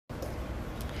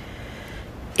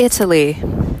Italy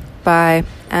by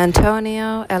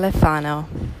Antonio Elefano.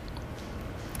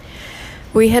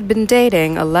 We had been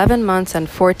dating 11 months and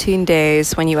 14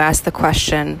 days when you asked the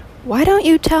question, "Why don't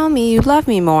you tell me you love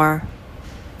me more?"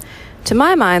 To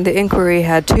my mind, the inquiry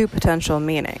had two potential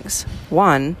meanings.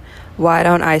 One, why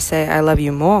don't I say I love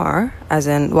you more? As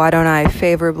in, why don't I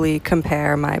favorably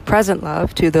compare my present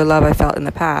love to the love I felt in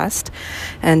the past?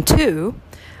 And two,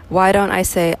 why don't I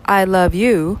say I love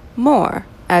you more?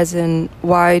 As in,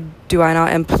 why do I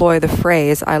not employ the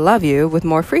phrase I love you with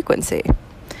more frequency?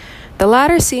 The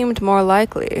latter seemed more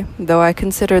likely, though I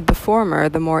considered the former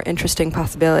the more interesting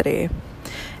possibility.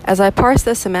 As I parsed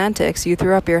the semantics, you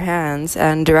threw up your hands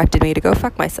and directed me to go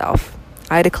fuck myself.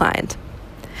 I declined.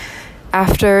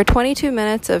 After 22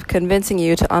 minutes of convincing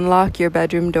you to unlock your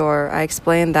bedroom door, I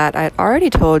explained that I'd already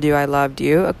told you I loved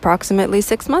you approximately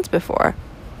 6 months before.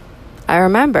 "I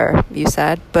remember," you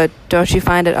said, "but don't you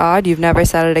find it odd you've never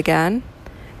said it again?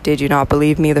 Did you not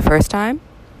believe me the first time?"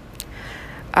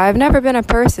 I've never been a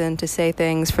person to say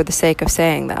things for the sake of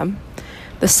saying them.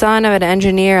 The son of an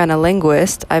engineer and a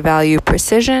linguist, I value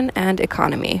precision and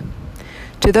economy.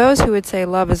 To those who would say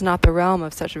love is not the realm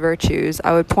of such virtues,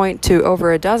 I would point to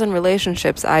over a dozen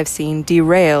relationships I've seen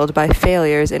derailed by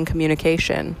failures in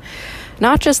communication.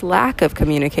 Not just lack of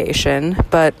communication,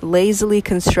 but lazily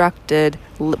constructed,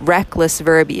 reckless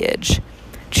verbiage.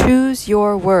 Choose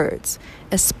your words,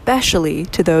 especially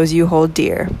to those you hold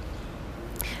dear.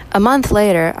 A month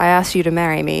later, I asked you to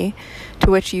marry me, to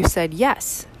which you said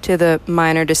yes, to the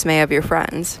minor dismay of your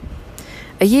friends.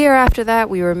 A year after that,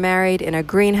 we were married in a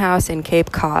greenhouse in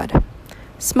Cape Cod.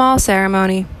 Small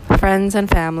ceremony, friends and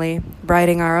family,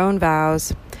 writing our own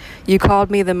vows. You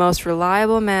called me the most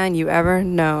reliable man you ever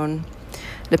known.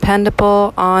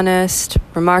 Dependable, honest,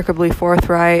 remarkably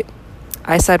forthright.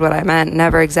 I said what I meant,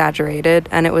 never exaggerated,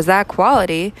 and it was that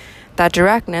quality, that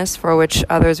directness for which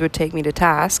others would take me to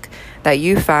task, that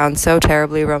you found so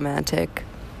terribly romantic.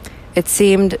 It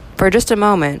seemed, for just a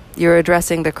moment, you were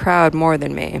addressing the crowd more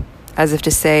than me, as if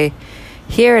to say,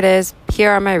 "Here it is,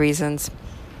 here are my reasons."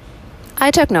 I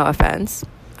took no offense.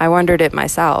 I wondered it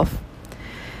myself.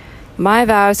 My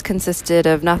vows consisted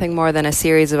of nothing more than a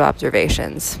series of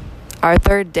observations. Our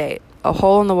third date, a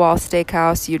hole-in-the-wall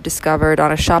steakhouse you discovered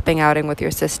on a shopping outing with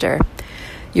your sister.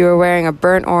 You were wearing a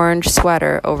burnt orange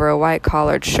sweater over a white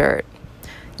collared shirt.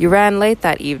 You ran late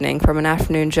that evening from an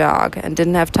afternoon jog and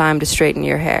didn't have time to straighten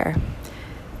your hair.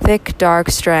 Thick, dark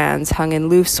strands hung in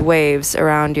loose waves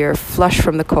around your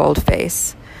flush-from-the-cold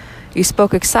face. You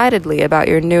spoke excitedly about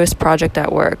your newest project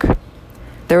at work.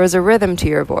 There was a rhythm to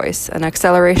your voice, an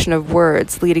acceleration of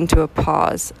words leading to a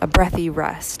pause, a breathy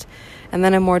rest, and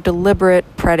then a more deliberate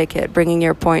predicate bringing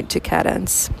your point to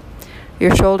cadence.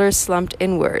 Your shoulders slumped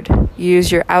inward. You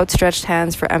used your outstretched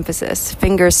hands for emphasis,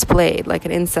 fingers splayed like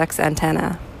an insect's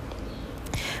antenna.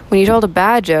 When you told a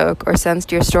bad joke or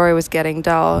sensed your story was getting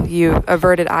dull, you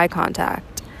averted eye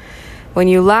contact. When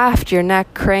you laughed, your neck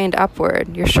craned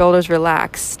upward, your shoulders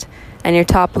relaxed, and your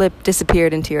top lip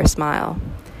disappeared into your smile.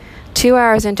 2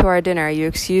 hours into our dinner, you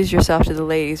excused yourself to the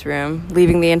ladies' room,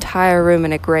 leaving the entire room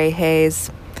in a gray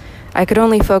haze. I could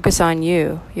only focus on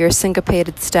you, your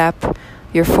syncopated step,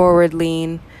 your forward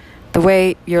lean, the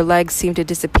way your legs seemed to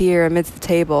disappear amidst the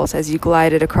tables as you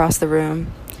glided across the room.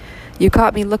 You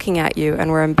caught me looking at you and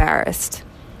were embarrassed,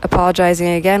 apologizing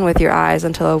again with your eyes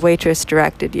until a waitress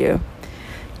directed you.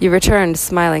 You returned,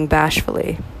 smiling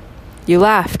bashfully. You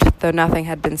laughed, though nothing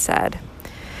had been said.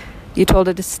 You told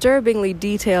a disturbingly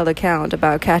detailed account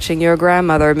about catching your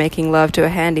grandmother making love to a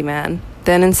handyman,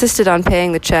 then insisted on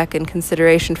paying the check in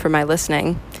consideration for my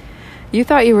listening. You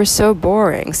thought you were so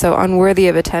boring, so unworthy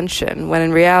of attention, when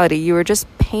in reality you were just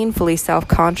painfully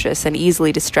self-conscious and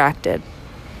easily distracted.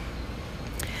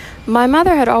 My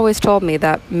mother had always told me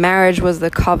that marriage was the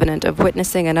covenant of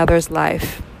witnessing another's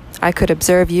life. I could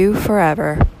observe you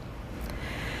forever.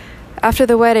 After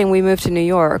the wedding, we moved to New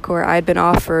York, where I'd been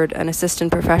offered an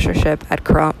assistant professorship at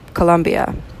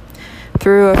Columbia.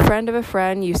 Through a friend of a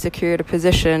friend, you secured a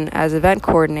position as event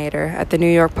coordinator at the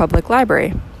New York Public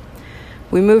Library.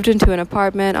 We moved into an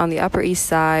apartment on the Upper East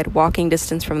Side, walking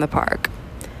distance from the park.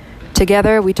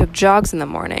 Together, we took jogs in the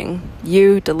morning,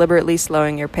 you deliberately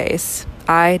slowing your pace,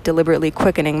 I deliberately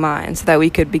quickening mine so that we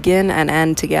could begin and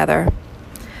end together.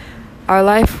 Our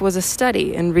life was a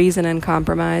study in reason and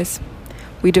compromise.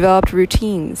 We developed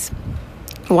routines.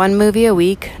 One movie a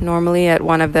week, normally at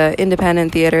one of the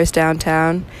independent theaters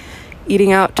downtown,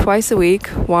 eating out twice a week,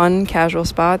 one casual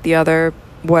spot, the other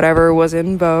whatever was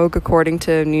in vogue according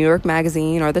to New York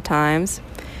Magazine or The Times.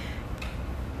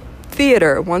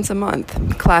 Theater once a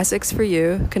month, classics for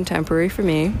you, contemporary for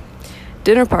me.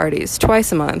 dinner parties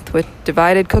twice a month with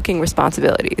divided cooking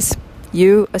responsibilities.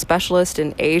 You, a specialist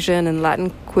in Asian and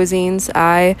Latin cuisines,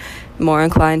 I, more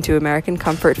inclined to American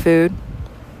comfort food.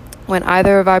 When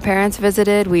either of our parents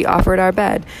visited, we offered our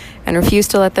bed and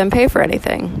refused to let them pay for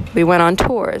anything. We went on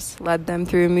tours, led them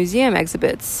through museum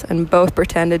exhibits, and both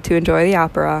pretended to enjoy the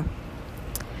opera.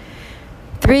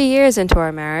 3 years into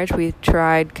our marriage, we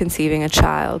tried conceiving a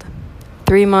child.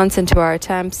 3 months into our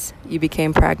attempts, you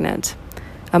became pregnant.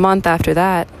 A month after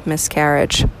that,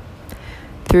 miscarriage.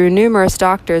 Through numerous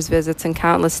doctor's visits and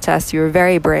countless tests, you were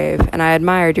very brave, and I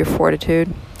admired your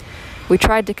fortitude. We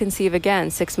tried to conceive again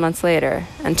 6 months later,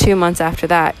 and 2 months after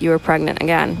that, you were pregnant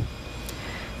again.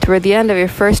 Toward the end of your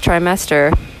first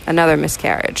trimester, another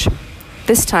miscarriage.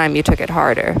 This time, you took it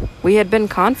harder. We had been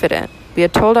confident. We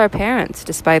had told our parents,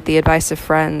 despite the advice of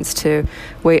friends, to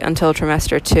wait until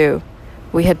trimester 2.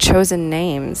 We had chosen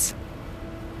names.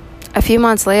 A few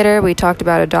months later, we talked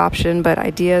about adoption, but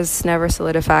ideas never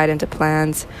solidified into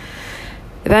plans.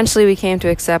 Eventually, we came to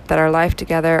accept that our life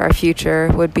together, our future,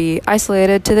 would be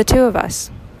isolated to the two of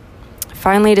us.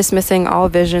 Finally, dismissing all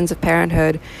visions of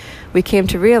parenthood, we came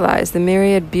to realize the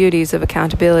myriad beauties of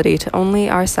accountability to only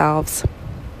ourselves.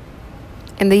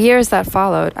 In the years that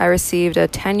followed, I received a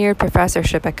tenured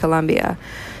professorship at Columbia.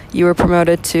 You were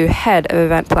promoted to head of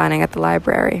event planning at the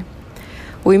library.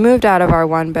 We moved out of our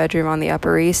 1-bedroom on the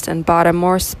Upper East and bought a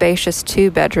more spacious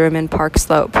 2-bedroom in Park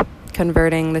Slope,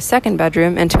 converting the 2nd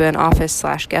bedroom into an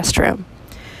office/guest room.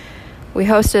 We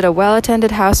hosted a well-attended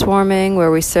housewarming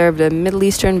where we served a Middle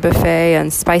Eastern buffet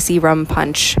and spicy rum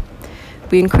punch.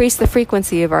 We increased the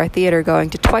frequency of our theater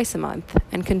going to twice a month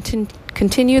and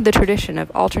continued the tradition of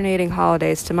alternating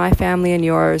holidays to my family and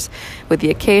yours, with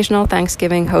the occasional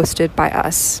Thanksgiving hosted by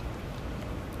us.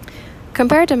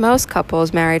 Compared to most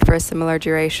couples married for a similar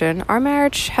duration, our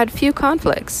marriage had few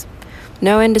conflicts.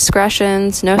 No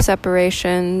indiscretions, no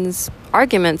separations,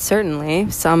 arguments certainly,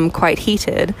 some quite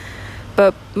heated,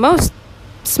 but most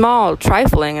small,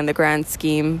 trifling in the grand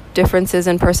scheme, differences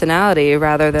in personality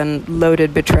rather than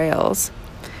loaded betrayals.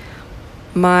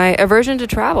 My aversion to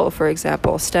travel, for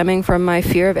example, stemming from my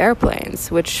fear of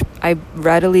airplanes, which I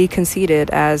readily conceded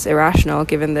as irrational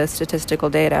given the statistical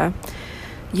data.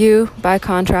 You, by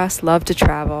contrast, love to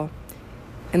travel.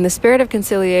 In the spirit of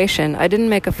conciliation, I didn't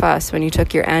make a fuss when you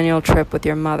took your annual trip with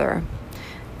your mother.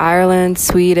 Ireland,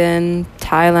 Sweden,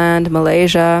 Thailand,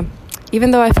 Malaysia.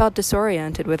 Even though I felt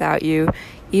disoriented without you,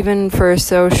 even for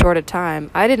so short a time,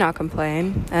 I did not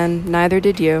complain, and neither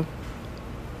did you.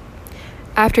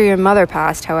 After your mother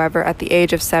passed, however, at the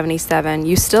age of 77,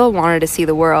 you still wanted to see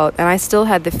the world, and I still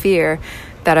had the fear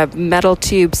that a metal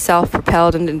tube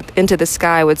self-propelled into the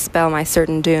sky would spell my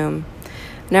certain doom.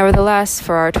 Nevertheless,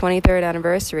 for our 23rd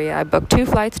anniversary, I booked 2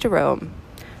 flights to Rome.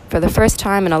 For the first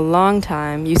time in a long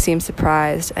time, you seemed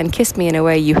surprised and kissed me in a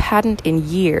way you hadn't in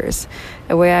years,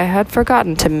 a way I had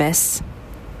forgotten to miss.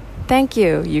 "Thank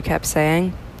you," you kept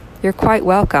saying. "You're quite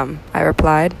welcome," I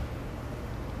replied.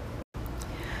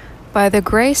 By the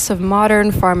grace of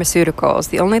modern pharmaceuticals,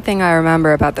 the only thing I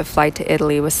remember about the flight to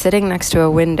Italy was sitting next to a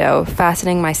window,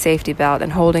 fastening my safety belt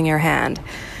and holding your hand.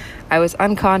 I was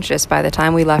unconscious by the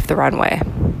time we left the runway.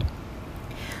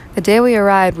 The day we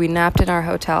arrived, we napped in our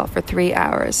hotel for 3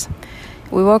 hours.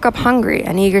 We woke up hungry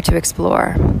and eager to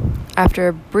explore. After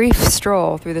a brief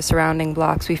stroll through the surrounding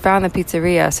blocks, we found the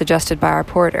pizzeria suggested by our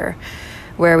porter,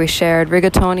 where we shared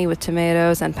rigatoni with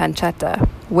tomatoes and pancetta,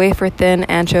 wafer-thin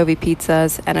anchovy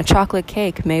pizzas, and a chocolate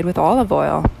cake made with olive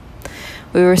oil.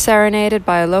 We were serenaded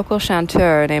by a local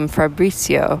chanteur named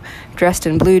Fabrizio, dressed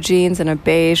in blue jeans and a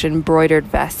beige embroidered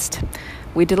vest.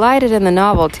 We delighted in the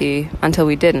novelty, until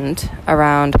we didn't,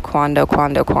 around quando,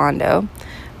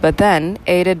 but then,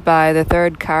 aided by the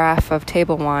 3rd carafe of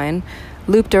table wine,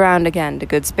 looped around again to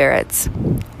good spirits.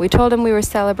 We told him we were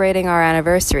celebrating our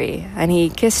anniversary, and he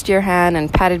kissed your hand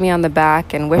and patted me on the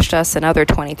back and wished us another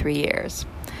 23 years.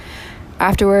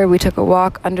 Afterward, we took a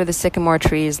walk under the sycamore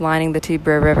trees lining the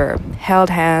Tibre River, held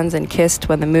hands and kissed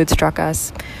when the mood struck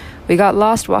us. We got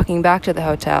lost walking back to the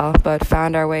hotel, but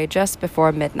found our way just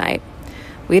before midnight.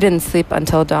 We didn't sleep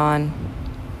until dawn.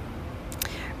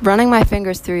 Running my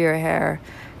fingers through your hair,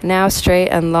 now straight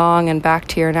and long and back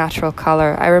to your natural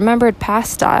color, I remembered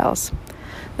past styles.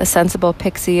 The sensible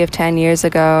pixie of 10 years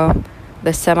ago,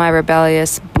 the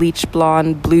semi-rebellious bleach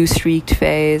blonde blue-streaked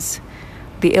phase,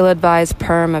 the ill-advised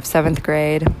perm of 7th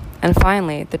grade, and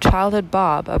finally the childhood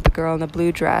bob of the girl in the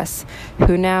blue dress,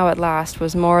 who now at last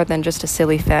was more than just a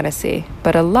silly fantasy,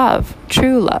 but a love,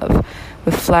 true love,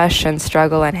 with flesh and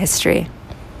struggle and history.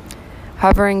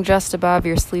 Hovering just above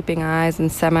your sleeping eyes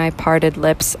and semi-parted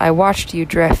lips, I watched you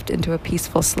drift into a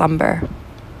peaceful slumber.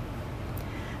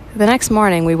 The next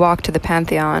morning, we walked to the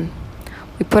Pantheon.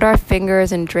 We put our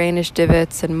fingers in drainage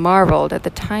divots and marveled at the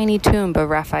tiny tomb of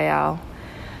Raphael.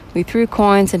 We threw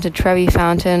coins into Trevi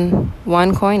Fountain,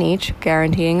 1 coin each,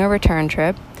 guaranteeing a return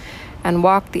trip, and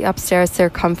walked the upstairs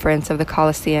circumference of the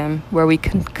Colosseum, where we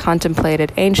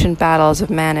contemplated ancient battles of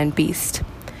man and beast.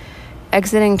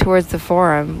 Exiting towards the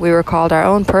Forum, we recalled our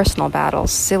own personal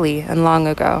battles, silly and long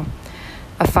ago.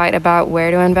 A fight about where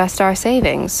to invest our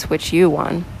savings, which you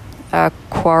won. A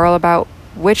quarrel about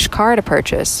which car to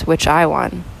purchase, which I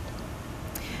won.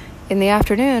 In the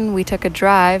afternoon, we took a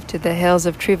drive to the hills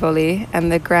of Trivoli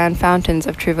and the grand fountains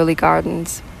of Trivoli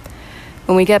Gardens.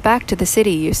 When we get back to the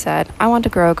city, you said, I want to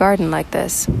grow a garden like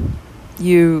this.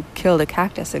 You killed a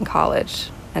cactus in college,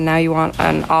 and now you want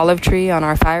an olive tree on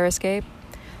our fire escape?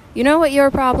 You know what your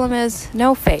problem is?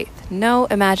 No faith, no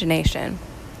imagination.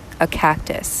 A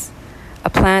cactus. A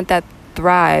plant that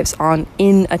thrives on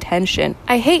inattention.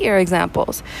 I hate your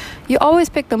examples. You always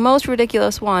pick the most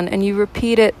ridiculous one and you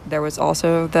repeat it. There was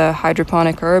also the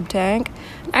hydroponic herb tank.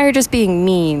 Now you're just being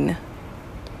mean.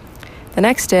 The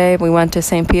next day, we went to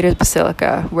St. Peter's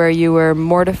Basilica, where you were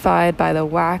mortified by the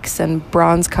wax and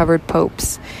bronze-covered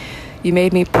popes. You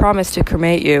made me promise to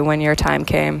cremate you when your time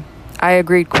came. I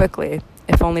agreed quickly,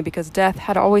 if only because death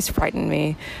had always frightened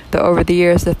me, though over the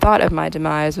years the thought of my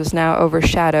demise was now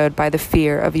overshadowed by the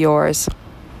fear of yours.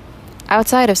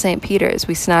 Outside of St. Peter's,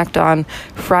 we snacked on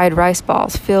fried rice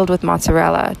balls filled with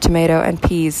mozzarella, tomato, and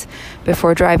peas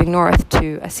before driving north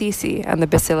to Assisi and the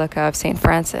Basilica of St.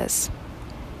 Francis.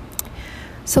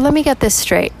 So let me get this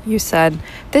straight, you said.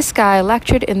 This guy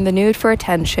lectured in the Nude for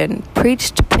Attention,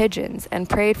 preached to pigeons, and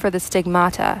prayed for the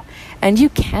stigmata, and you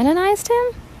canonized him?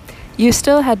 You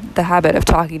still had the habit of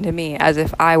talking to me as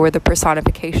if I were the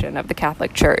personification of the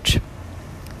Catholic Church.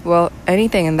 Well,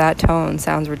 anything in that tone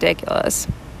sounds ridiculous.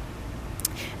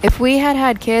 If we had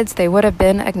had kids, they would have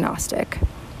been agnostic.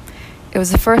 It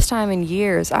was the first time in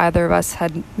years either of us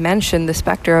had mentioned the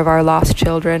specter of our lost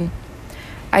children.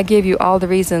 I gave you all the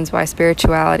reasons why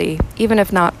spirituality, even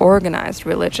if not organized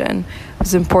religion,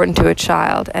 was important to a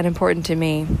child and important to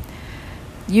me.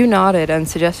 You nodded and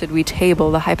suggested we table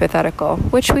the hypothetical,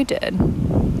 which we did.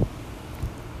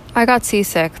 I got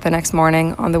seasick the next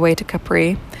morning on the way to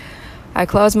Capri. I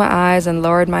closed my eyes and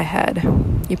lowered my head.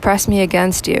 You pressed me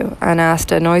against you and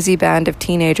asked a noisy band of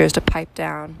teenagers to pipe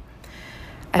down.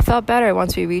 I felt better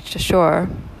once we reached ashore,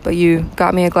 but you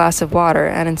got me a glass of water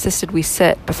and insisted we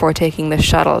sit before taking the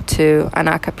shuttle to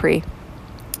Anacapri.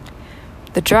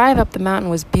 The drive up the mountain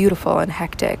was beautiful and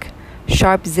hectic.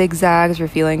 Sharp zigzags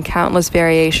revealing countless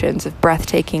variations of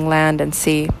breathtaking land and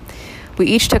sea. We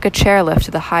each took a chairlift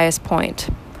to the highest point.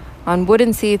 On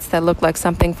wooden seats that looked like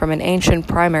something from an ancient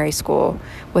primary school,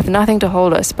 with nothing to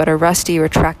hold us but a rusty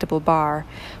retractable bar,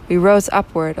 we rose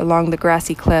upward along the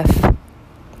grassy cliff.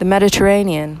 The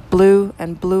Mediterranean, blue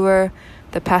and bluer,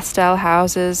 the pastel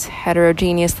houses,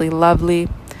 heterogeneously lovely.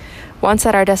 Once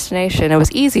at our destination, it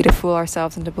was easy to fool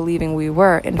ourselves into believing we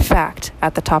were, in fact,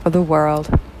 at the top of the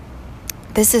world.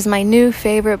 This is my new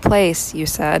favorite place, you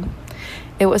said.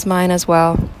 It was mine as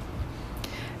well.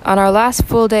 On our last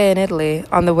full day in Italy,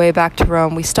 on the way back to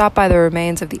Rome, we stopped by the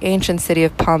remains of the ancient city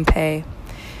of Pompeii.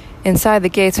 Inside the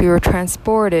gates, we were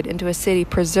transported into a city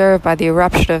preserved by the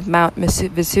eruption of Mount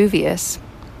Vesuvius.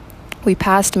 We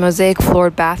passed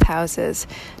mosaic-floored bathhouses,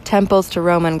 temples to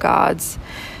Roman gods,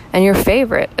 and your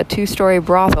favorite, a 2-story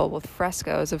brothel with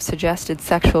frescoes of suggested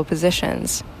sexual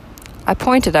positions. I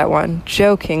pointed at one,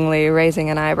 jokingly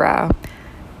raising an eyebrow.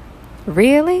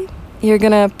 Really? You're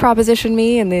gonna proposition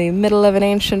me in the middle of an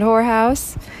ancient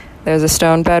whorehouse? There's a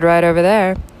stone bed right over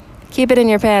there. Keep it in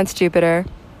your pants, Jupiter.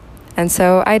 And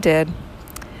so I did.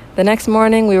 The next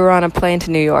morning, we were on a plane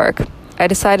to New York. I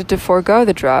decided to forego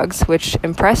the drugs, which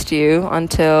impressed you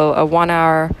until a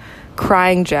 1-hour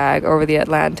crying jag over the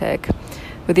Atlantic.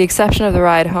 With the exception of the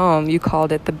ride home, you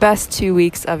called it the best 2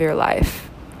 weeks of your life.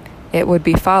 It would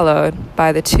be followed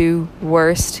by the 2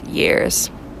 worst years.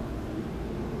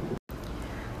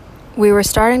 We were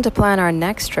starting to plan our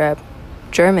next trip,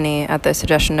 Germany, at the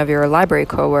suggestion of your library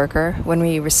coworker, when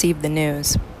we received the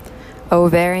news.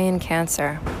 Ovarian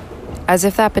cancer. As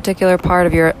if that particular part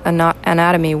of your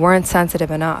anatomy weren't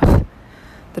sensitive enough.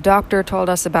 The doctor told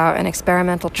us about an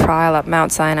experimental trial at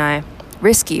Mount Sinai.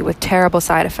 Risky, with terrible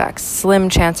side effects, slim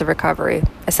chance of recovery,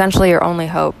 essentially your only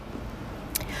hope.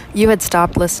 You had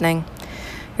stopped listening.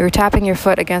 You were tapping your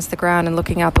foot against the ground and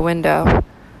looking out the window.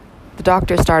 The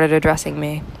doctor started addressing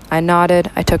me. I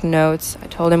nodded, I took notes, I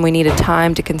told him we needed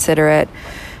time to consider it.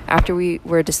 After we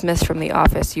were dismissed from the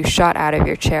office, you shot out of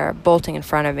your chair, bolting in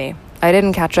front of me. I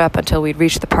didn't catch up until we'd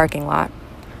reached the parking lot.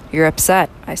 You're upset,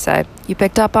 I said. You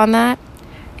picked up on that?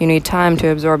 You need time to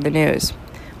absorb the news.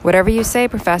 Whatever you say,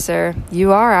 Professor,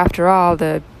 you are, after all,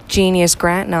 the Genius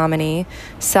Grant nominee,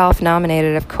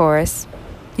 self-nominated, of course.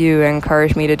 You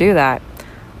encouraged me to do that.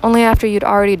 Only after you'd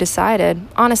already decided.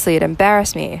 Honestly, it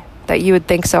embarrassed me that you would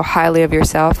think so highly of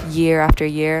yourself year after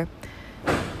year.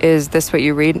 Is this what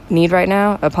you need right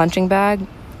now? A punching bag?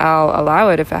 I'll allow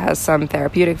it if it has some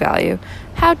therapeutic value.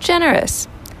 How generous.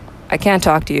 I can't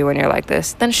talk to you when you're like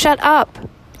this. Then shut up.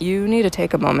 You need to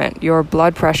take a moment. Your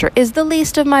blood pressure is the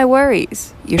least of my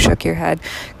worries. You shook your head.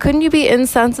 Couldn't you be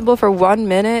insensible for 1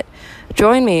 minute?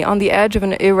 Join me on the edge of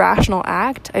an irrational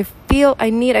act? I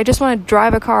just want to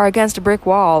drive a car against a brick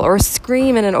wall or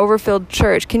scream in an overfilled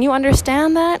church. Can you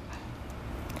understand that?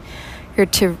 Your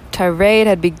tirade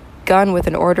had begun with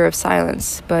an order of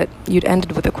silence, but you'd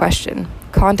ended with a question.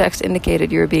 Context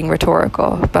indicated you were being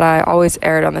rhetorical, but I always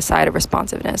erred on the side of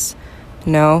responsiveness.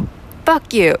 No.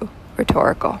 Fuck you.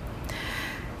 Rhetorical.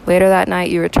 Later that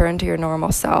night, you returned to your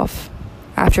normal self.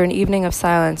 After an evening of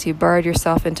silence, you burrowed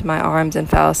yourself into my arms and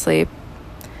fell asleep.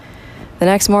 The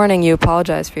next morning, you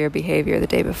apologized for your behavior the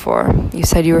day before. You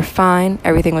said you were fine,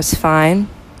 everything was fine.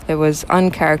 It was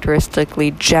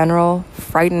uncharacteristically general,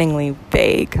 frighteningly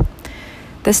vague.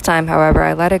 This time, however,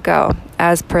 I let it go,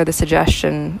 as per the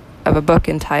suggestion of a book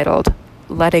entitled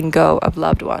Letting Go of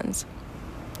Loved Ones.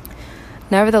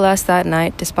 Nevertheless, that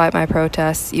night, despite my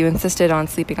protests, you insisted on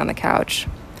sleeping on the couch.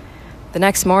 The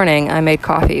next morning, I made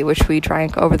coffee, which we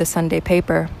drank over the Sunday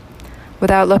paper.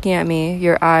 Without looking at me,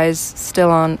 your eyes still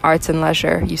on Arts and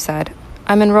Leisure, you said,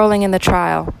 I'm enrolling in the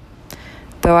trial.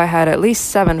 Though I had at least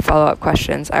 7 follow-up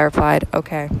questions, I replied,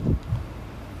 okay.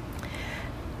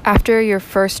 After your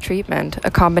first treatment,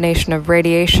 a combination of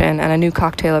radiation and a new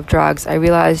cocktail of drugs, I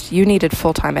realized you needed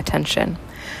full-time attention.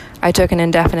 I took an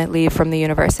indefinite leave from the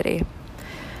university.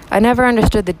 I never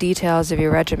understood the details of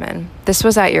your regimen. This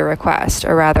was at your request,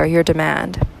 or rather, your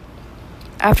demand.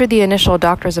 After the initial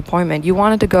doctor's appointment, you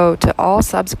wanted to go to all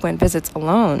subsequent visits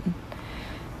alone.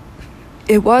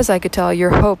 It was, I could tell,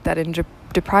 your hope that in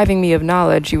depriving me of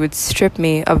knowledge, you would strip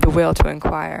me of the will to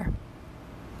inquire.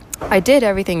 I did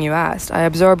everything you asked. I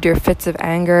absorbed your fits of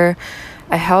anger.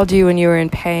 I held you when you were in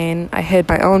pain. I hid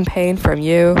my own pain from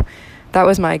you. That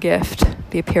was my gift,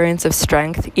 the appearance of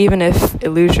strength, even if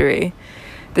illusory.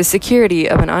 The security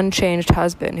of an unchanged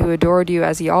husband who adored you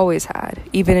as he always had,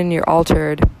 even in your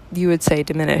altered, you would say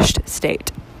diminished,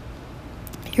 state.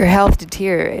 Your health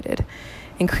deteriorated.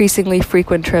 Increasingly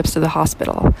frequent trips to the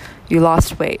hospital. You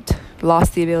lost weight,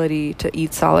 lost the ability to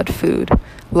eat solid food,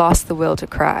 lost the will to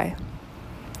cry.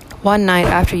 One night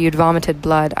after you'd vomited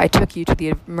blood, I took you to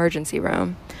the emergency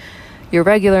room. Your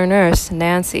regular nurse,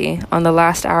 Nancy, on the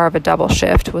last hour of a double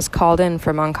shift, was called in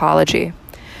from oncology.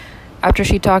 After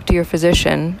she talked to your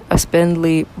physician, a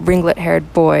spindly,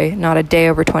 ringlet-haired boy, not a day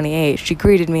over 28, she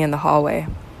greeted me in the hallway.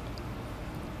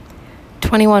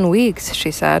 21 weeks, she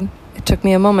said. It took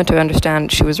me a moment to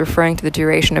understand she was referring to the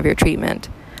duration of your treatment.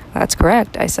 That's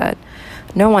correct, I said.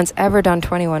 No one's ever done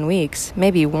 21 weeks,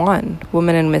 maybe one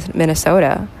woman in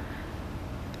Minnesota.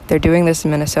 They're doing this in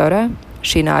Minnesota?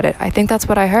 She nodded. I think that's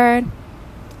what I heard.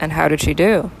 And how did she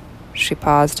do? She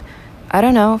paused. I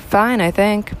don't know. Fine, I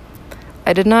think.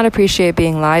 I did not appreciate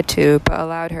being lied to, but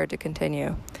allowed her to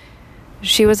continue.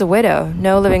 She was a widow,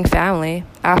 no living family.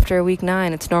 After week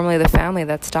 9, it's normally the family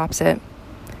that stops it.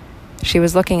 She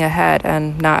was looking ahead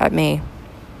and not at me.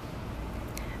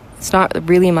 It's not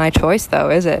really my choice,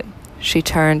 though, is it? She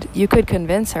turned. You could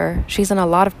convince her. She's in a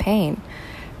lot of pain.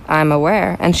 I'm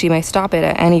aware, and she may stop it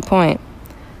at any point.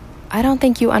 I don't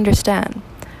think you understand.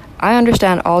 I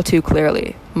understand all too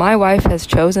clearly. My wife has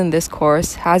chosen this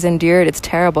course, has endured its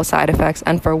terrible side effects,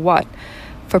 and for what?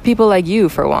 For people like you,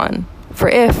 for one. For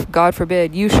if, God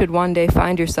forbid, you should one day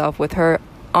find yourself with her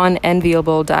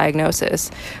unenviable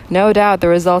diagnosis, no doubt the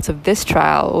results of this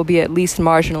trial will be at least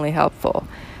marginally helpful.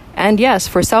 And yes,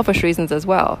 for selfish reasons as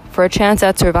well, for a chance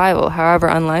at survival, however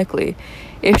unlikely.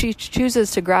 If she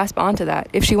chooses to grasp onto that,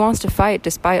 if she wants to fight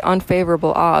despite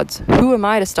unfavorable odds, who am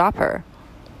I to stop her?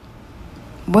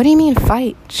 What do you mean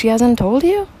fight? She hasn't told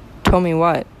you? Told me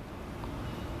what?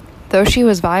 Though she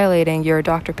was violating your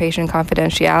doctor-patient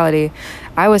confidentiality,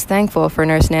 I was thankful for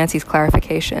Nurse Nancy's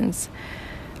clarifications.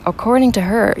 According to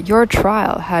her, your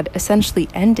trial had essentially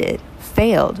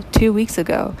failed 2 weeks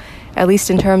ago, at least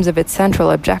in terms of its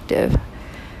central objective.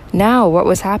 Now what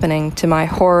was happening, to my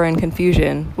horror and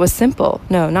confusion, was simple.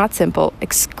 No, not simple.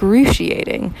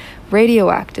 Excruciating.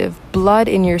 Radioactive. Blood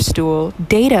in your stool.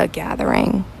 Data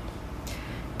gathering.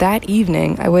 That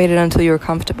evening, I waited until you were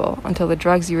comfortable, until the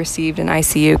drugs you received in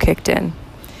ICU kicked in.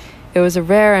 It was a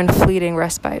rare and fleeting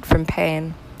respite from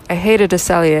pain. I hated to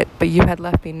sell it, but you had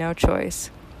left me no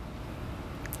choice.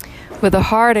 With a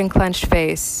hard and clenched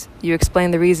face, you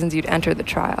explained the reasons you'd entered the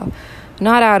trial,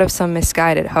 not out of some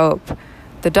misguided hope.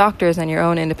 The doctors and your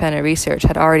own independent research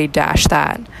had already dashed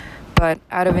that, but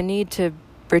out of a need to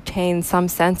retain some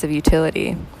sense of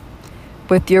utility.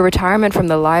 With your retirement from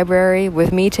the library,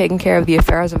 with me taking care of the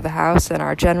affairs of the house and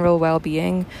our general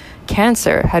well-being,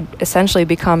 cancer had essentially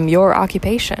become your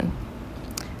occupation.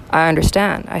 I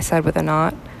understand, I said with a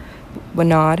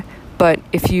nod. But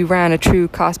if you ran a true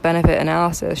cost-benefit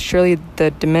analysis, surely the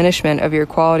diminishment of your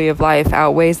quality of life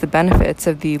outweighs the benefits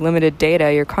of the limited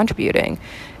data you're contributing.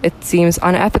 It seems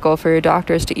unethical for your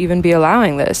doctors to even be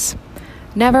allowing this.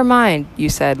 Never mind, you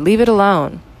said. Leave it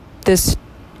alone. This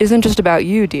isn't just about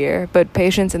you, dear, but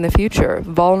patients in the future,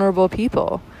 vulnerable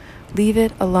people. Leave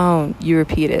it alone, you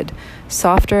repeated,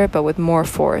 softer but with more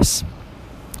force.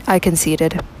 I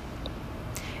conceded.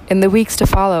 In the weeks to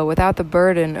follow, without the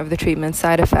burden of the treatment's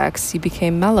side effects, you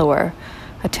became mellower,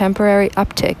 a temporary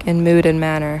uptick in mood and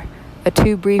manner, a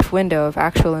too brief window of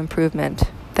actual improvement,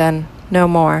 then no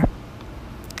more.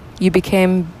 You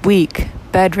became weak,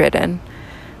 bedridden,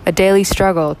 a daily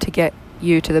struggle to get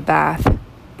you to the bath.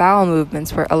 Bowel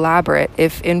movements were elaborate,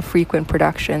 if infrequent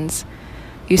productions.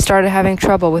 You started having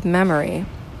trouble with memory.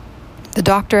 The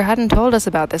doctor hadn't told us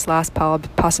about this last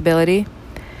possibility.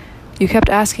 You kept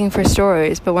asking for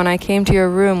stories, but when I came to your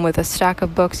room with a stack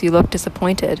of books, you looked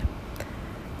disappointed.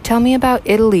 Tell me about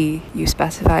Italy, you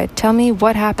specified. Tell me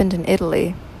what happened in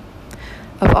Italy.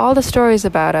 Of all the stories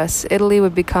about us, Italy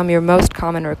would become your most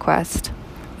common request.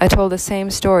 I told the same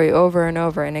story over and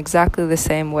over in exactly the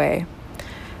same way.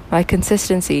 My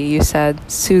consistency, you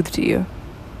said, soothed you.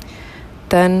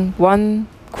 Then, one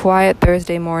quiet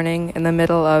Thursday morning in the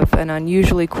middle of an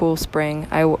unusually cool spring,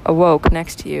 I awoke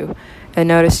next to you and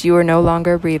noticed you were no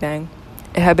longer breathing.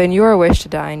 It had been your wish to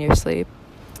die in your sleep.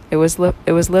 It was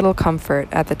little comfort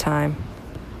at the time.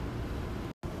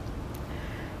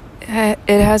 It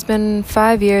has been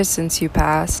 5 years since you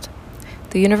passed.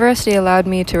 The university allowed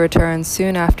me to return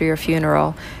soon after your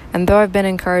funeral, and though I've been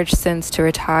encouraged since to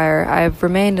retire, I have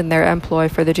remained in their employ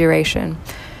for the duration.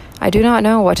 I do not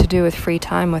know what to do with free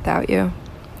time without you.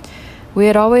 We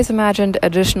had always imagined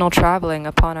additional traveling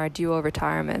upon our dual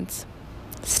retirements.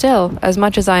 Still, as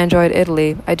much as I enjoyed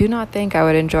Italy, I do not think I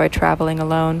would enjoy traveling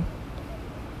alone.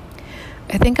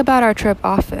 I think about our trip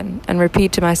often and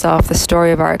repeat to myself the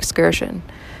story of our excursion,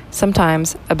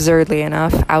 sometimes, absurdly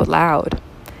enough, out loud.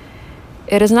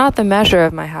 It is not the measure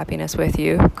of my happiness with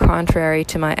you, contrary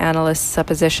to my analyst's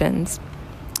suppositions.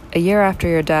 A year after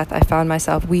your death, I found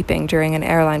myself weeping during an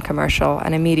airline commercial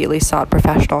and immediately sought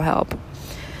professional help.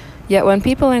 Yet when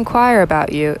people inquire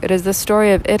about you, it is the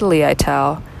story of Italy I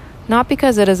tell, not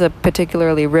because it is a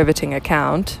particularly riveting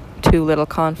account, too little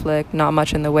conflict, not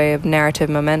much in the way of narrative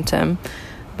momentum,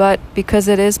 but because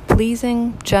it is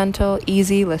pleasing, gentle,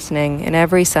 easy listening in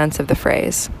every sense of the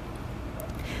phrase.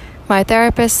 My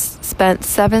therapist spent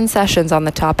 7 sessions on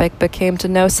the topic but came to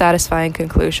no satisfying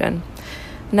conclusion.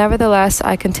 Nevertheless,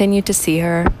 I continued to see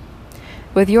her.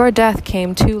 With your death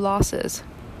came 2 losses,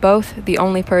 both the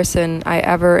only person I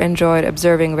ever enjoyed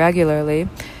observing regularly,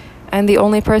 and the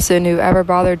only person who ever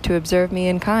bothered to observe me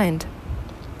in kind.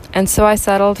 And so I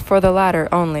settled for the latter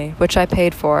only, which I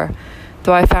paid for,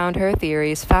 though I found her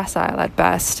theories facile at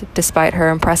best, despite her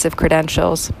impressive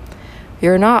credentials.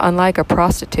 You're not unlike a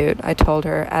prostitute, I told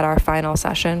her at our final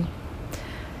session.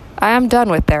 I am done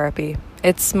with therapy.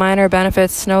 Its minor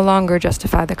benefits no longer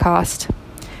justify the cost.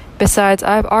 Besides,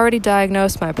 I've already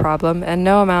diagnosed my problem, and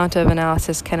no amount of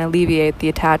analysis can alleviate the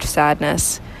attached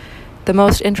sadness. The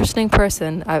most interesting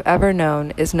person I've ever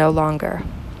known is no longer.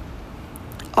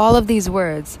 All of these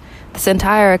words, this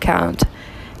entire account,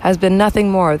 has been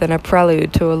nothing more than a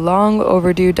prelude to a long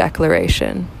overdue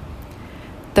declaration.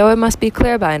 Though it must be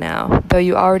clear by now, though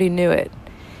you already knew it,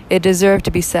 it deserved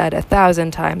to be said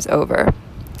 1,000 times over.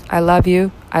 I love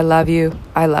you, I love you,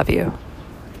 I love you.